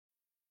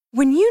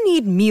When you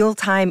need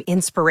mealtime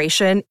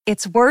inspiration,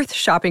 it's worth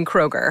shopping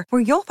Kroger,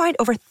 where you'll find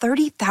over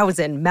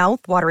 30,000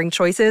 mouth-watering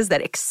choices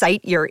that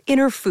excite your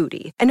inner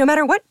foodie. And no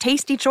matter what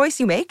tasty choice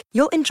you make,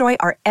 you'll enjoy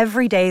our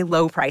everyday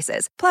low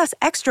prices, plus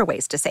extra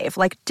ways to save,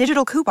 like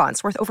digital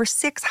coupons worth over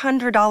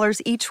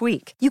 $600 each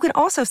week. You can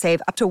also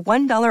save up to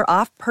 $1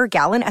 off per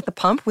gallon at the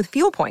pump with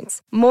fuel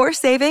points. More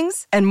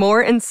savings and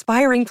more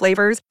inspiring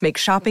flavors make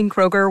shopping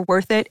Kroger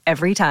worth it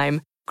every time.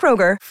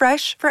 Kroger,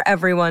 fresh for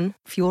everyone.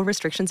 Fuel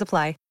restrictions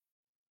apply.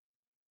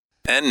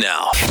 And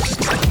now,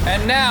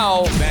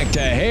 back to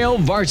Hail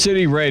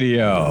Varsity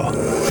Radio.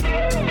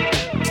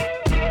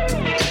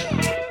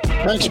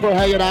 Thanks for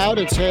hanging out.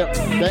 It's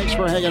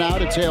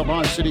Hail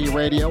Varsity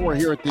Radio. We're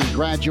here at the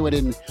Graduate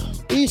in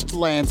East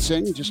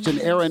Lansing, just an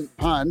errant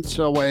punt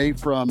away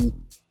from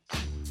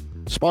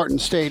Spartan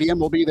Stadium.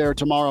 We'll be there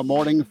tomorrow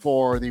morning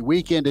for the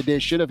weekend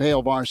edition of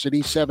Hail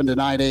Varsity, 7 to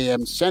 9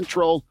 a.m.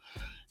 Central.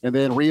 And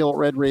then Real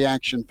Red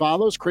Reaction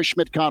follows. Chris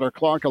Schmidt, Connor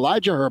Clark,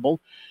 Elijah Herbal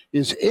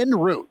is en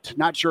route.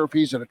 Not sure if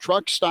he's at a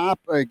truck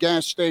stop, a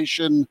gas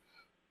station,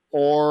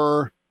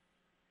 or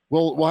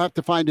we'll have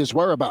to find his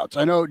whereabouts.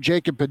 I know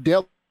Jacob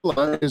Padilla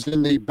is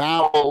in the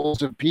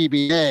bowels of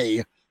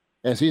PBA,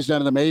 as he's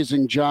done an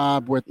amazing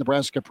job with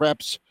Nebraska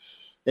Preps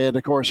and,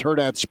 of course,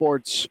 Hurrdat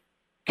Sports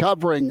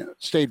covering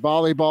state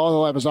volleyball.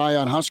 He'll have his eye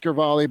on Husker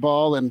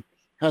volleyball and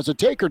has a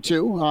take or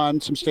two on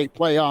some state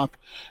playoff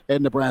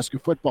and Nebraska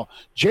football.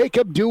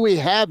 Jacob, do we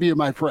have you,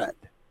 my friend?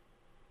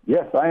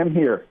 Yes, I am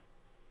here.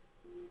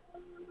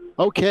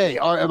 Okay,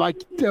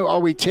 are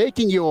we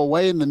taking you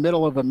away in the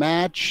middle of a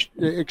match?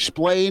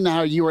 Explain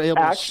how you were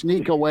able to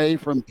sneak away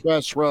from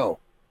press row.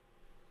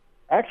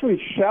 Actually,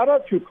 shout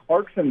out to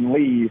Clarkson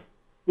Lee,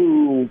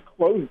 who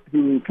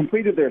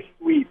completed their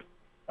sweep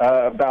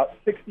about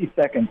 60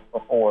 seconds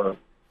before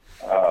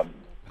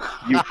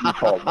you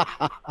called me.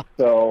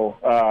 So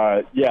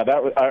I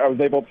was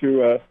able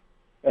to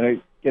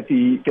get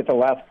the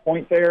last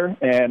point there,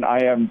 and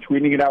I am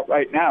tweeting it out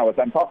right now as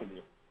I'm talking to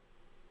you.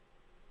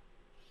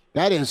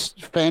 That is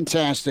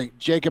fantastic.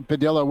 Jacob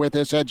Padilla with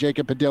us at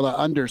Jacob Padilla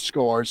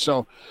 _.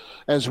 So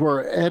as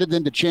we're headed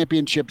into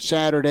Championship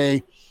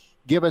Saturday,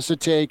 give us a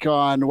take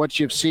on what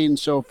you've seen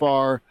so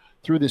far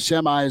through the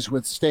semis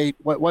with state.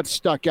 What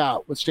stuck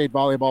out with state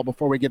volleyball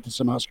before we get to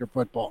some Husker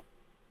football?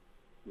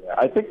 Yeah,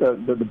 I think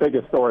the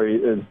biggest story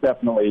is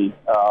definitely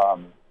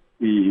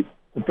the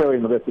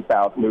Papillion Vista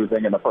South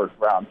losing in the first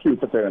round to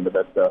Papillion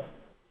Vista.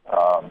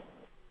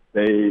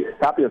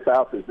 Tapia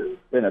South has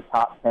been a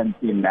top 10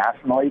 team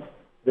nationally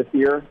this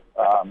year.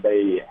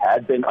 They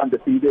had been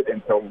undefeated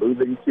until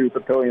losing to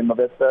Papillion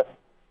Vista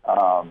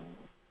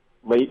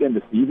late in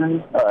the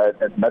season at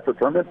the Metro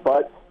Tournament,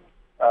 but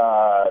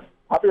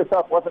Tapia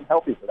South wasn't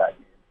healthy for that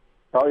game.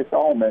 Charlie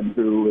Solomon,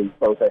 who is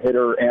both a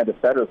hitter and a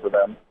setter for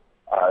them,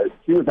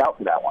 she was out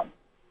for that one.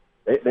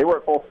 They were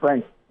at full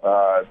strength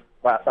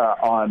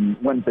on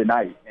Wednesday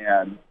night,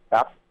 and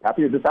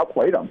Tapia just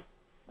outplayed them.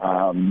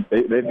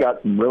 They've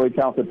got some really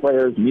talented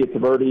players. Mia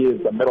Taverdi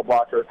is a middle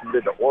blocker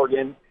committed to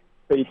Oregon.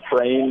 Faith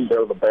Train,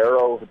 their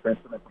libero, who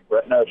transferred from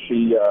Gretna.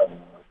 She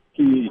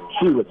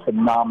was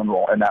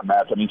phenomenal in that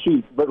match. I mean,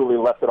 she literally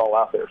left it all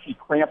out there. She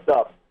cramped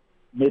up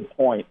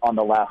midpoint on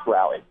the last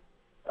rally.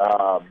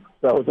 So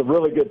it was a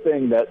really good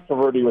thing that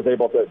Taverdi was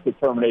able to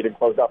terminate and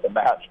close out the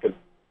match, because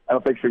I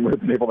don't think she would have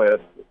been able to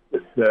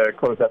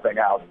close that thing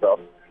out. So,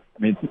 I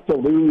mean, to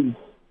lose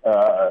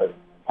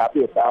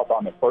Tapia South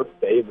on the first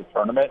day of the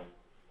tournament,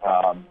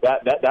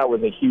 that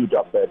was a huge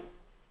upset.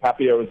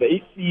 Tapia was the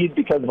 8th seed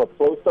because of a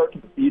slow start to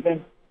the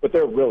season, but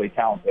they're really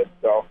talented.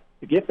 So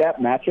to get that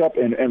matchup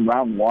in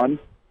round one,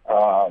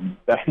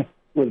 that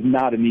was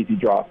not an easy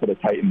draw for the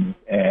Titans,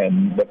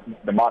 and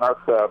the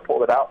Monarchs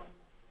pulled it out.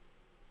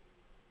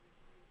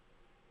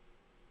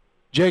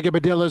 Jacob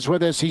Padilla is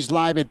with us. He's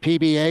live at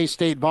PBA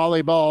State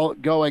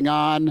Volleyball going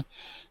on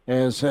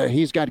as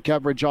he's got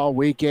coverage all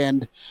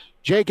weekend.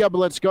 Jacob,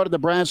 let's go to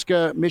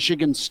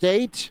Nebraska-Michigan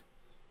State.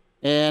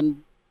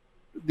 And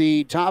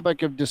the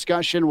topic of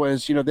discussion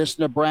was, this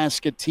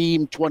Nebraska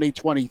team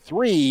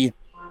 2023,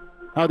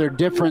 how they're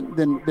different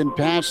than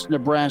past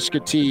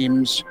Nebraska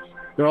teams.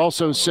 They're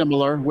also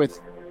similar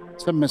with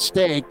some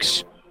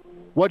mistakes.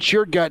 What's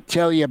your gut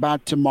tell you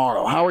about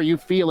tomorrow? How are you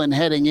feeling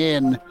heading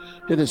in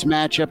to this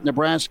matchup?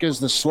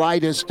 Nebraska's the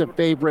slightest of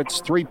favorites,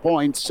 3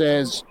 points,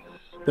 says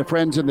the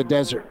Friends in the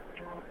Desert.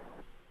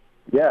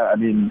 Yeah, I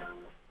mean,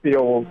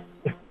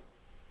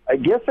 I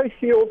guess I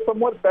feel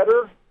somewhat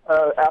better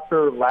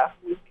after last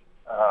week.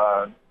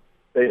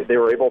 They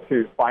were able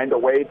to find a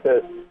way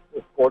to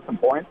score some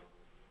points.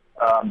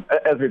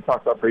 As we've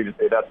talked about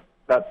previously,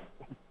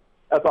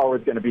 that's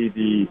always going to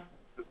be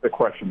the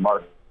question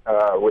mark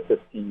with this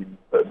team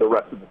the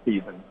rest of the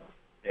season.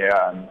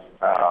 And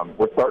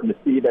we're starting to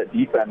see that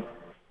defense,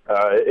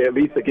 at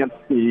least against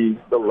the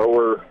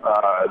lower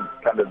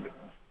kind of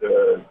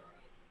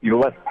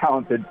less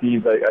talented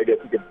teams, I guess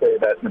you could say,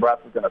 that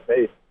Nebraska's going to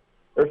face.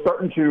 They're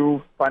starting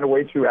to find a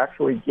way to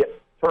actually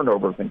get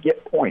turnovers and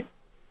get points.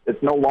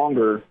 It's no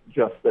longer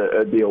just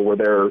a deal where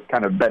they're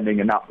kind of bending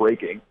and not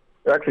breaking.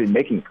 They're actually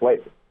making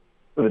plays.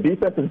 So the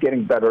defense is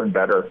getting better and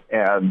better,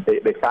 and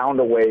they found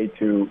a way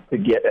to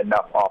get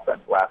enough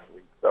offense last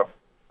week. So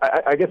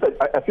I guess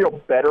I feel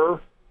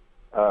better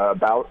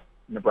about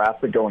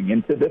Nebraska going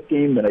into this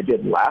game than I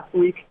did last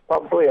week.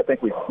 Probably, I think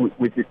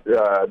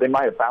they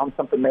might have found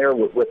something there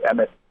with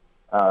Emmett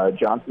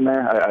Johnson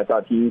there. I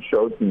thought he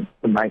showed some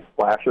nice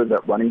flashes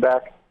at running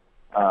back.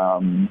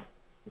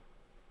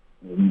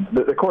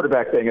 The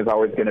quarterback thing is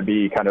always going to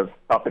be kind of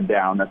up and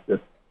down. That's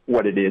just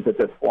what it is at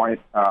this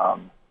point.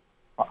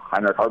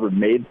 Heinrich Harvard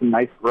made some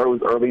nice throws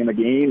early in the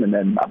game, and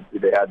then obviously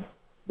they had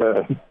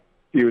the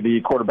few of the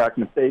quarterback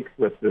mistakes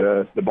with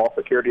the ball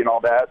security and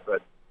all that,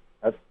 but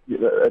that's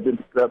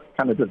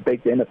kind of just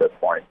baked in at this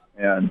point,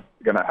 and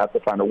you're going to have to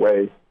find a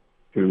way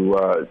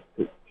to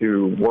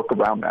work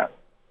around that.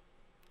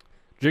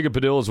 Jacob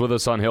Padilla is with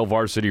us on Hail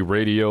Varsity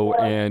Radio,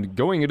 and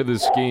going into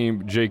this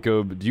game,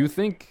 Jacob, do you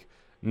think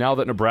now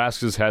that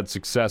Nebraska's had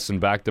success in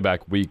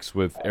back-to-back weeks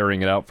with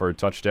airing it out for a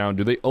touchdown,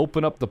 do they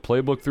open up the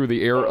playbook through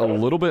the air a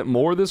little bit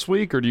more this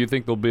week, or do you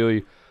think they'll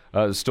be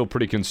still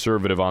pretty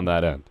conservative on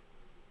that end?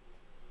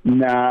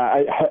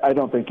 Nah, I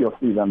don't think you'll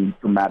see them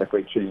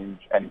dramatically change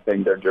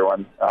anything they're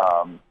doing.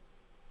 I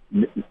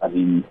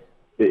mean,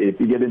 if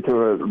you get into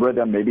a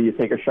rhythm, maybe you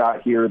take a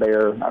shot here or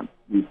there.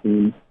 We've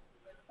seen,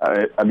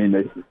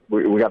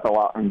 we got the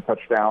Lawton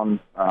touchdown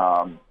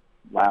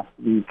last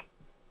week.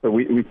 So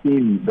we've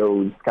seen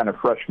those kind of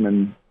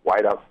freshman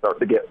wideouts start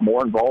to get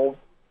more involved.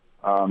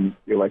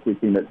 Feel like we've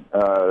seen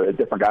a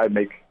different guy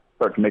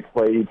start to make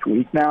play each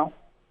week now.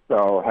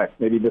 So heck,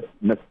 maybe this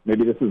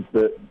is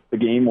the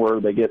game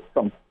where they get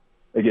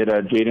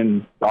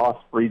Jaden Doss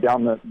free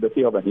down the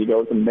field and he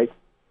goes and makes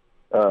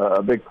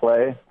a big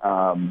play.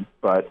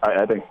 But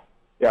I think,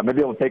 maybe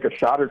they'll take a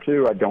shot or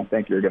two. I don't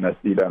think you're going to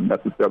see them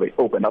necessarily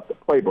open up the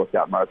playbook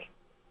that much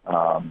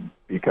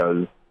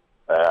because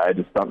I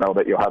just don't know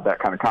that you'll have that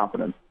kind of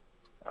confidence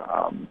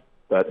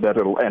that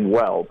it'll end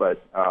well.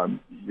 But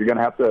you're going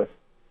to have to.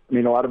 I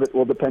mean, a lot of it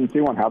will depend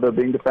too on how they're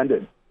being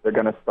defended. They're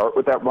going to start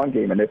with that run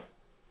game, and if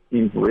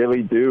teams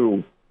really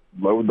do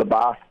load the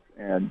box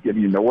and give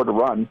you nowhere to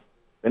run,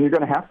 then you're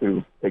going to have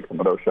to take some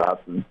of those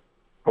shots, and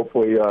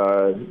hopefully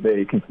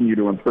they continue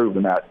to improve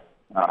in that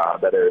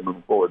area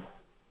moving forward.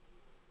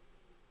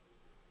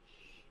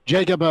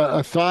 Jacob,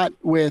 a thought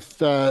with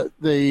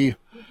the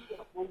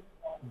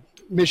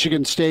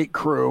Michigan State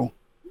crew.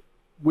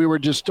 We were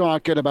just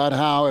talking about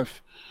how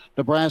if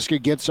Nebraska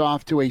gets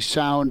off to a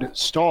sound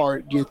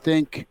start, do you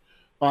think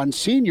on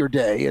senior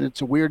day, and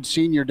it's a weird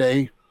senior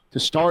day to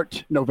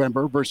start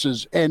November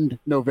versus end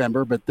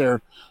November, but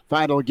their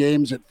final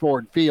games at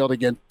Ford Field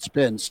against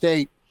Penn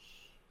State,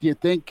 do you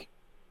think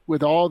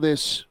with all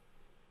this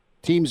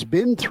team's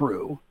been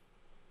through,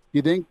 do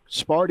you think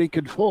Sparty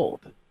could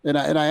fold? And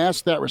I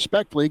ask that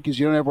respectfully because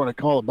you don't ever want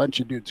to call a bunch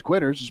of dudes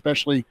quitters,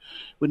 especially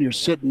when you're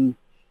sitting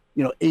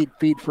 8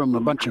 feet from a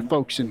bunch of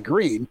folks in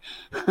green.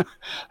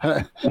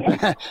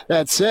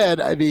 That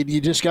said, I mean,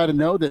 you just got to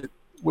know that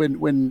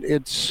when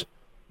it's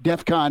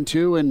DEFCON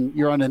 2 and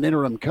you're on an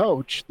interim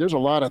coach, there's a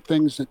lot of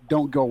things that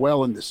don't go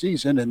well in the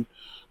season, and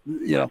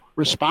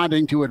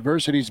responding to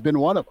adversity has been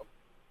one of them.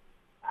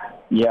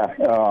 Yeah,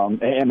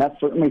 and that's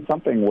certainly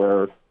something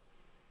where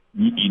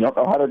you don't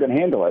know how they're going to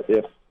handle it.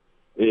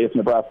 If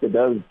Nebraska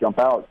does jump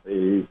out,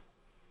 they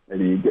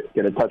maybe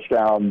get a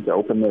touchdown to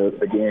open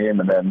the game,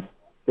 and then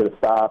get a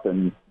stop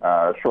and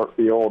short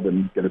field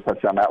and get a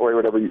touchdown that way.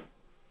 Whatever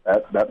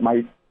that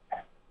might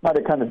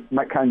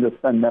kind of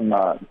send them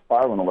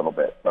spiraling a little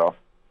bit. So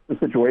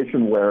it's a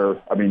situation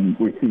where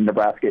we've seen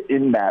Nebraska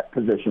in that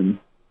position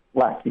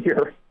last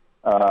year,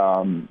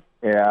 and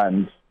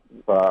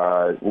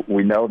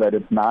we know that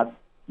it's not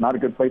a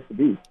good place to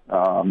be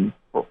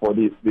for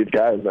these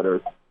guys that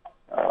are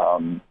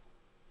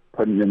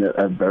putting in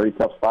a very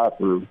tough spot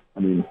through.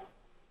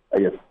 I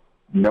guess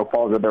no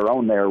fault of their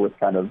own there with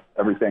kind of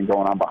everything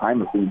going on behind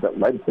the scenes that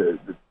led to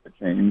the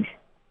change.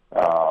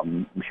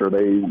 I'm sure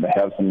they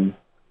have some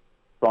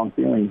strong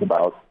feelings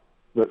about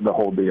the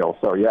whole deal.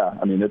 So,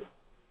 it's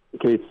a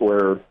case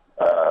where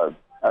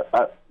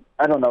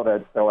I don't know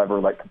that they'll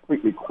ever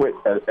completely quit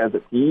as a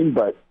team,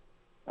 but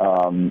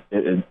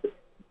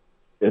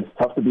it's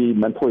tough to be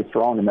mentally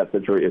strong in that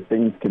situation. If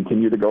things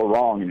continue to go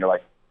wrong and you're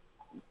like,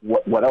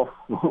 what else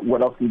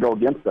can go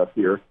against us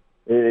here?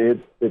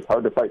 It's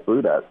hard to fight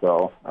through that.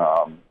 So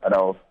I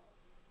know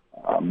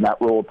Matt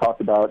Rule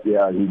talked about, he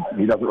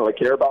doesn't really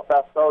care about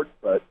fast starts,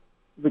 but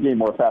it's a game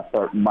where a fast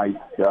start might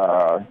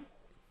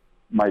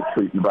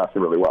treat Nebraska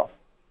really well.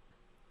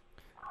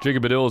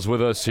 Jacob Padilla is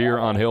with us here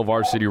on Hail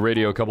Varsity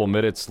Radio. A couple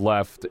minutes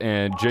left.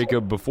 And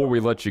Jacob, before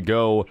we let you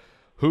go,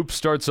 Hoop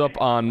starts up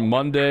on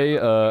Monday.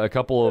 A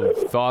couple of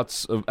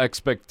thoughts of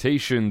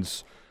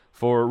expectations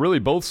for really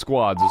both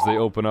squads as they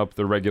open up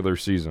the regular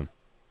season.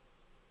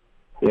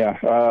 Yeah,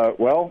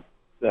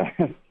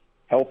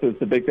 health is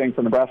the big thing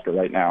for Nebraska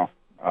right now.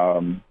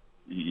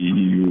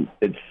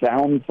 It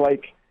sounds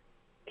like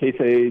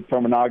Keisei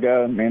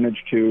Tominaga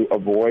managed to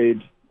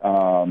avoid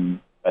a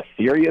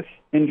serious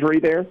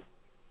injury there.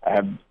 I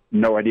have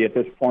no idea at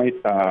this point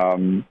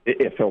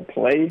if he'll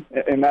play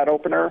in that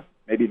opener.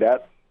 Maybe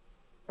that's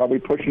probably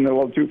pushing it a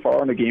little too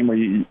far in a game where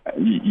you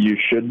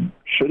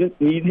shouldn't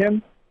need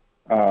him.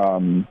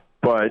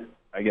 But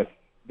I guess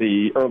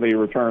the early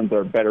returns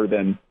are better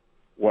than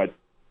what,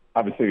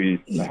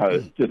 obviously,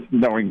 just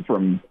knowing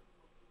from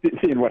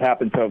seeing what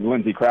happened to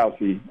Lindsey Krause,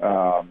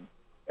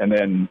 and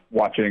then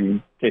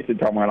watching Casey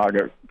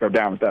Tominaga go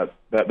down with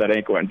that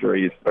ankle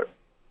injury.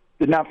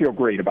 Did not feel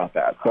great about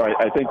that. So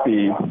I think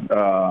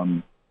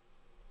the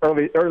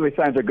early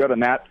signs are good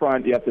on that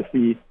front. You have to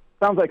see.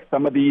 Sounds like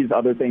some of these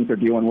other things they're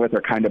dealing with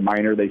are kind of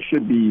minor. They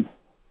should be.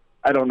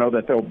 I don't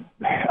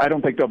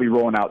think they'll be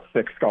rolling out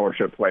 6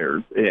 scholarship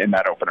players in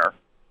that opener.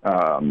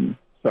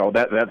 So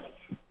that's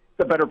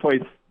a better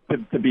place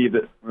to be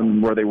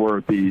where they were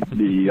at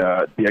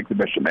the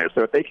exhibition there.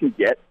 So if they can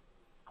get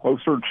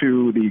closer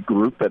to the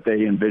group that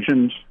they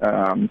envisioned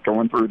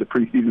going through the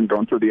preseason,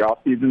 going through the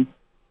offseason,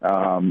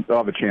 they'll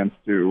have a chance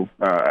to,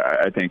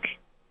 I think,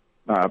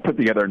 put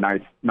together a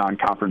nice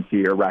non-conference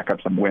year, rack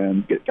up some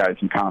wins, get guys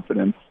some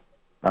confidence.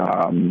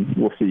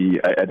 We'll see.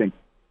 I think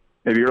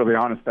maybe early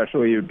on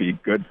especially it would be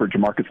good for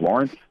Jamarcus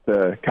Lawrence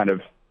to kind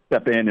of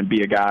step in and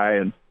be a guy,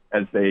 and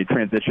as they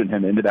transition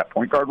him into that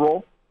point guard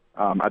role.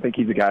 I think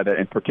he's a guy that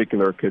in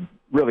particular could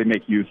really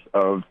make use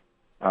of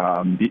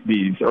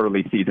these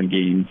early season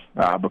games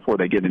before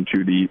they get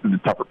into the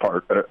tougher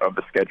part of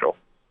the schedule.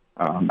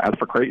 As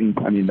for Creighton,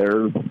 I mean,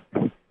 they're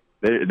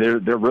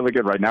really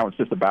good right now. It's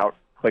just about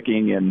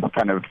clicking and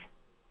kind of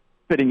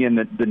fitting in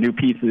the new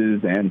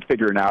pieces and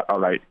figuring out, all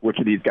right, which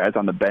of these guys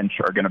on the bench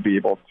are going to be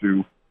able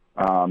to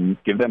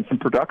give them some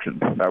production.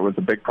 That was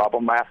a big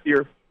problem last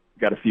year.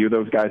 Got a few of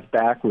those guys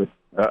back with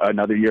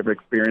another year of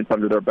experience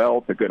under their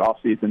belt, a good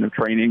offseason of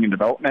training and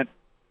development.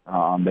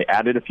 They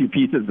added a few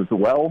pieces as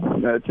well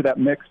to that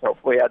mix,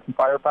 hopefully add some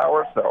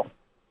firepower. So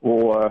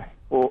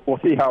we'll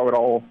see how it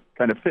all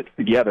kind of fits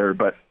together.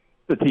 But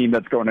it's a team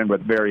that's going in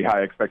with very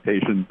high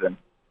expectations, and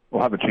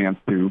we'll have a chance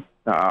to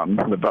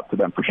live up to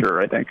them for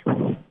sure, I think.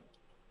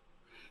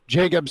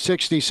 Jacob,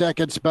 60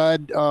 seconds,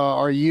 bud.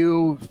 Are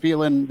you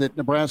feeling that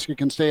Nebraska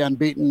can stay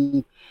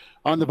unbeaten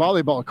on the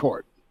volleyball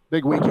court?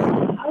 Big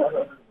weekend.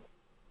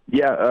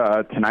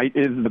 Yeah, tonight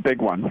is the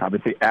big one.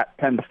 Obviously, at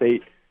Penn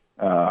State,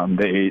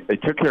 they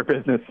took care of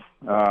business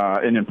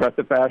in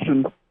impressive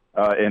fashion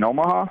in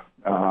Omaha,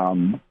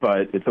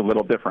 but it's a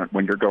little different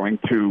when you're going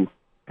to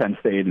Penn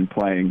State and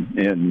playing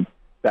in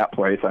that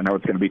place. I know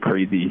it's going to be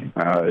crazy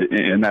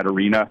in that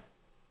arena.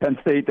 Penn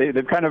State, they've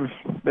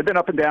been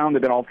up and down.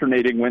 They've been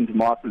alternating wins and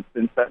losses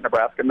since that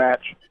Nebraska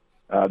match.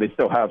 They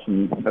still have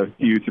a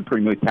few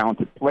supremely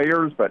talented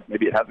players, but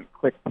maybe it hasn't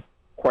clicked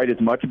quite as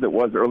much as it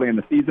was early in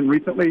the season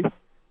recently.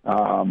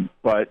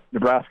 But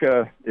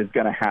Nebraska is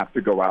going to have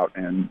to go out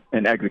and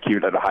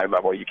execute at a high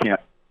level. You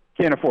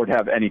can't afford to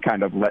have any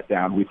kind of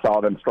letdown. We saw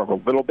them struggle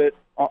a little bit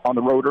on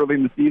the road early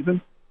in the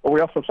season, but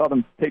we also saw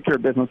them take care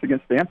of business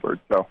against Stanford.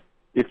 So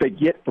if they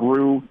get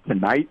through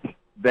tonight,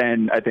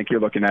 then I think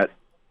you're looking at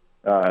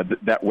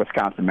that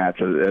Wisconsin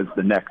match as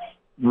the next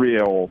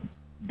real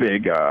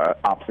big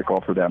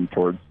obstacle for them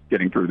towards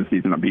getting through the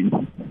season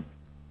unbeaten.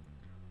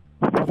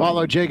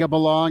 Follow Jacob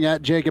along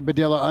at Jacob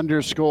Padilla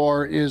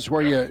 _ is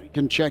where you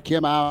can check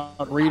him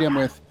out, read him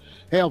with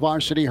Hail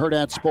Varsity,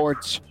 Hurrdat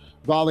Sports,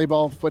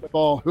 volleyball,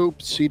 football,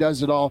 hoops. He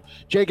does it all.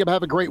 Jacob,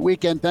 have a great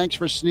weekend. Thanks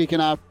for sneaking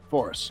out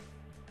for us.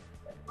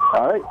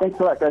 All right. Thanks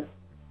for that, guys.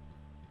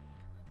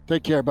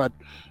 Take care, bud.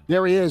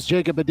 There he is,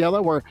 Jacob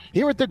Padilla. We're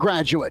here at The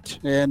Graduate.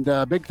 And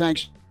big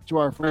thanks to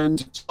our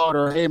friends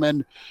Slaughter,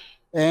 Heyman,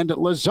 and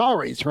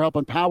Lazaris for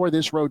helping power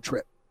this road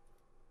trip.